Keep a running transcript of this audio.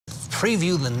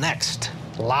preview the next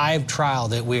live trial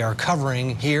that we are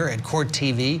covering here at Court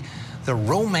TV, the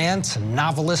romance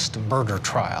novelist murder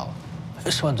trial.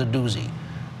 This one's a doozy.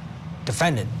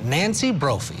 Defendant Nancy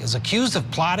Brophy is accused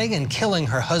of plotting and killing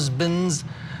her husband's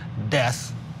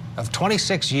death of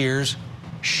 26 years,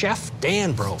 Chef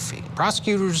Dan Brophy.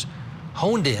 Prosecutors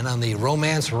honed in on the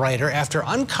romance writer after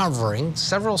uncovering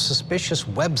several suspicious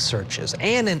web searches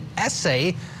and an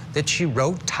essay that she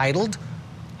wrote titled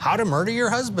How to Murder Your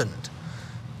Husband.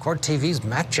 Court TV's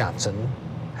Matt Johnson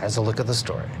has a look at the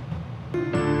story.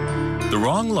 The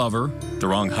Wrong Lover, The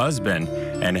Wrong Husband,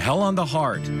 and Hell on the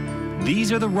Heart.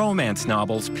 These are the romance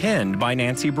novels penned by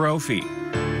Nancy Brophy.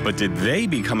 But did they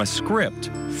become a script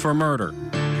for murder?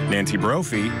 Nancy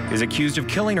Brophy is accused of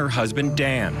killing her husband,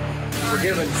 Dan. We're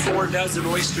given 4 dozen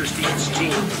oysters to each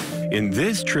team. In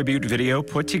this tribute video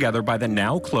put together by the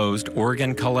now-closed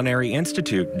Oregon Culinary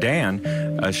Institute, Dan,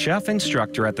 a chef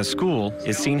instructor at the school,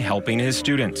 is seen helping his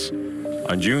students.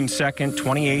 On June 2nd,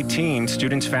 2018,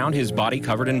 students found his body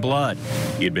covered in blood.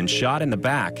 He had been shot in the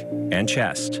back and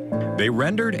chest. They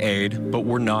rendered aid, but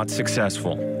were not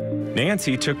successful.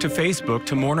 Nancy took to Facebook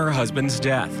to mourn her husband's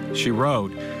death. She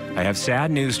wrote, "I have sad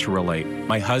news to relate.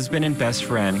 My husband and best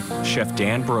friend, Chef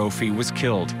Dan Brophy, was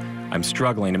killed. I'm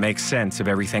struggling to make sense of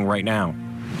everything right now."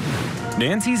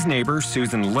 Nancy's neighbor,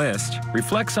 Susan List,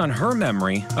 reflects on her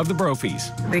memory of the Brophies.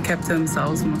 They kept to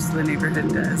themselves, most of the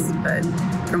neighborhood does, but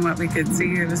from what we could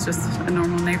see, it was just a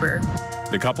normal neighbor.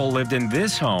 The couple lived in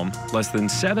this home less than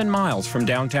 7 miles from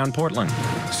downtown Portland.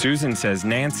 Susan says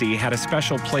Nancy had a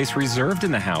special place reserved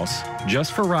in the house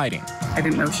just for writing. I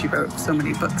didn't know she wrote so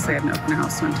many books. I had an open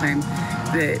house one time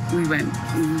that we went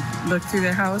and looked through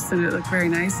the house, and it looked very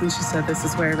nice, and she said, "This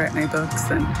is where I write my books,"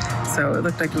 and so it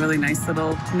looked like a really nice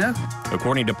little nook.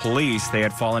 According to police, they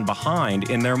had fallen behind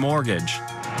in their mortgage.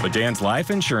 But Dan's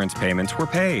life insurance payments were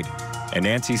paid, and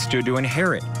Nancy stood to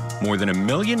inherit more than $1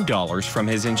 million from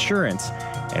his insurance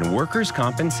and workers'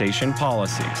 compensation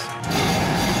policies.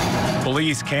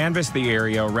 Police canvassed the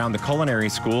area around the culinary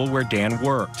school where Dan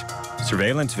worked.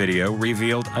 Surveillance video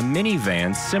revealed a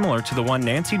minivan similar to the one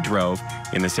Nancy drove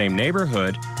in the same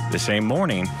neighborhood the same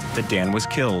morning that Dan was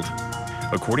killed.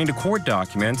 According to court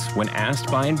documents, when asked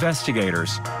by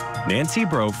investigators, Nancy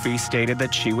Brophy stated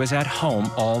that she was at home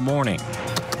all morning.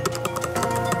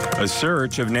 A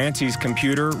search of Nancy's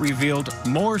computer revealed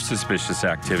more suspicious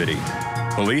activity.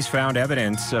 Police found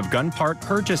evidence of gun part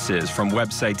purchases from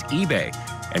websites eBay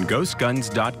and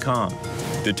ghostguns.com.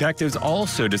 Detectives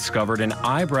also discovered an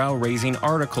eyebrow-raising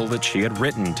article that she had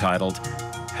written titled,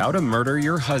 How to Murder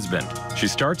Your Husband. She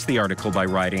starts the article by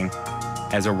writing,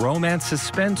 "As a romance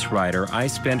suspense writer, I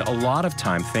spend a lot of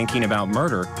time thinking about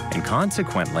murder and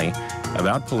consequently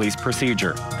about police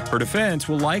procedure." Her defense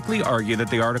will likely argue that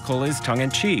the article is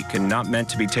tongue-in-cheek and not meant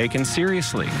to be taken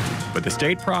seriously. But the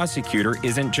state prosecutor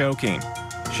isn't joking.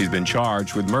 She's been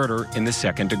charged with murder in the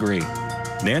 2nd degree.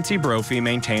 Nancy Brophy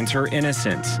maintains her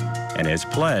innocence and has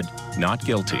pled not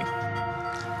guilty.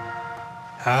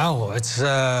 Oh,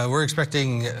 we're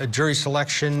expecting a jury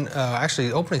selection,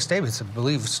 actually opening statements, I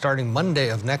believe, starting Monday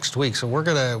of next week. So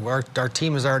our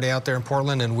team is already out there in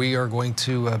Portland, and we are going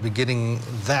to be getting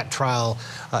that trial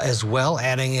as well,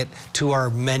 adding it to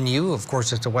our menu. Of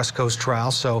course, it's a West Coast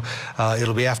trial, so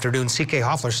it'll be afternoon. C.K.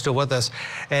 Hoffler's still with us.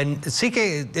 And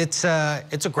C.K., it's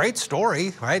a great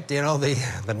story, right? You know,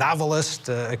 the novelist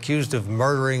accused of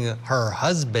murdering her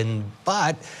husband,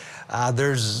 but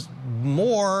there's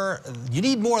more. You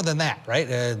need more than that, right?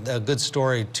 A good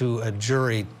story to a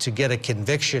jury to get a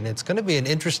conviction. It's going to be an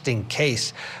interesting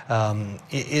case,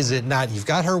 is it not? You've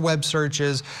got her web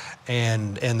searches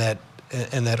and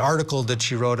that article that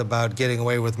she wrote about getting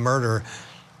away with murder,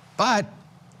 but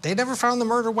they never found the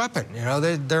murder weapon. You know,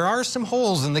 there are some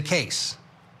holes in the case.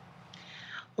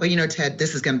 Well, you know, Ted,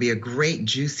 this is going to be a great,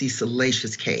 juicy,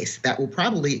 salacious case that will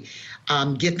probably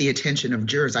get the attention of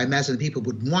jurors. I imagine people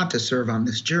would want to serve on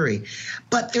this jury.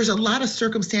 But there's a lot of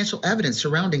circumstantial evidence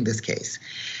surrounding this case.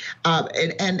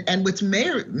 And what's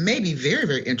maybe very,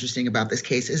 very interesting about this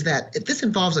case is that this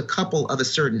involves a couple of a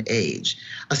certain age,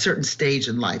 a certain stage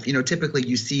in life. You know, typically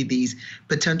you see these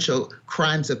potential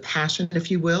crimes of passion,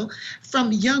 if you will,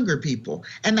 from younger people.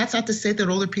 And that's not to say that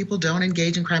older people don't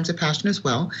engage in crimes of passion as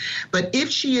well. But if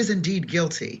she is indeed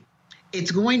guilty,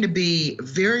 it's going to be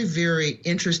very, very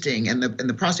interesting, and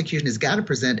the prosecution has got to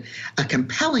present a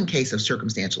compelling case of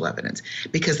circumstantial evidence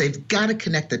because they've got to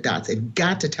connect the dots. They've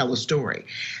got to tell a story.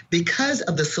 Because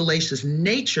of the salacious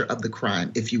nature of the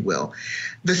crime, if you will,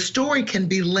 the story can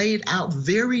be laid out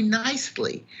very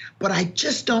nicely, but I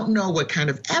just don't know what kind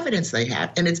of evidence they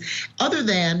have. And it's other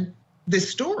than this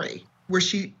story where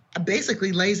she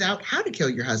basically lays out how to kill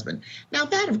your husband. Now,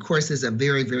 that, of course, is a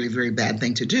very, very, very bad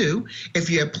thing to do if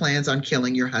you have plans on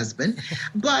killing your husband.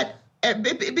 But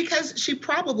because she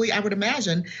probably, I would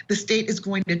imagine, the state is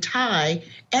going to tie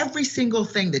every single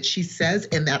thing that she says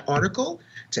in that article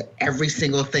to every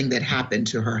single thing that happened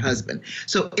to her husband.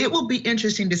 So it will be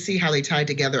interesting to see how they tie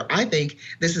together. I think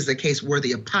this is a case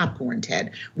worthy of popcorn,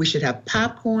 Ted. We should have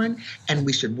popcorn and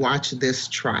we should watch this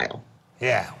trial.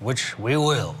 Yeah, which we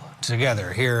will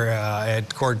together here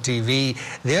at Court TV.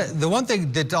 The one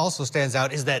thing that also stands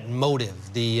out is that motive.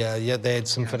 They had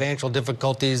some financial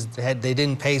difficulties. They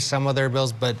didn't pay some of their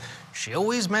bills, but she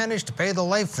always managed to pay the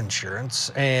life insurance.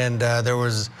 And there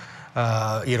was,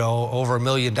 over $1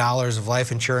 million of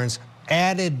life insurance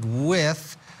added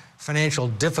with financial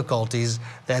difficulties.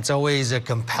 That's always a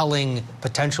compelling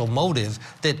potential motive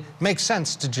that makes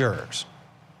sense to jurors.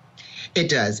 It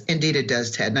does. Indeed, it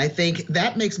does, Ted. And I think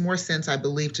that makes more sense, I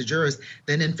believe, to jurors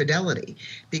than infidelity.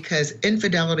 Because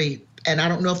infidelity, and I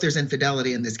don't know if there's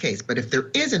infidelity in this case, but if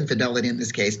there is infidelity in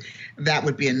this case, that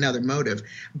would be another motive.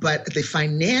 But the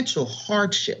financial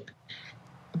hardship,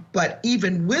 but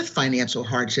even with financial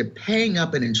hardship, paying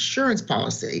up an insurance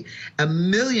policy, $1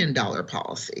 million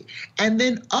policy, and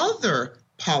then other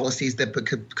policies that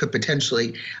could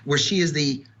potentially, where she is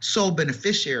the sole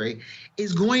beneficiary,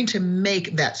 is going to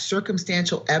make that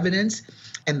circumstantial evidence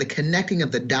and the connecting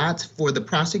of the dots for the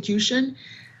prosecution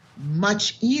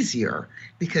much easier,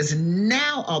 because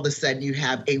now all of a sudden you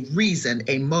have a reason,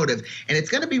 a motive, and it's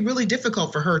going to be really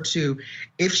difficult for her to,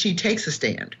 if she takes a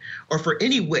stand, or for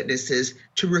any witnesses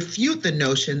to refute the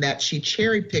notion that she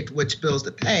cherry-picked which bills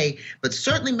to pay, but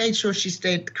certainly made sure she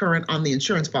stayed current on the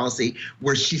insurance policy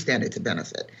where she standed to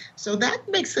benefit. So that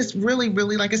makes this really,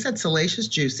 really, like I said, salacious,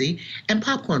 juicy, and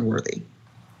popcorn worthy.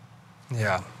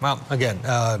 Yeah, well, again,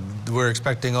 we're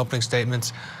expecting opening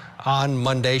statements on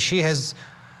Monday. She has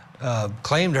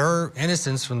claimed her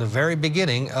innocence from the very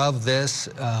beginning of this,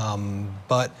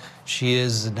 but she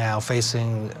is now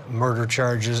facing a murder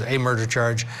charge,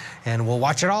 and we'll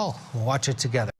watch it all. We'll watch it together.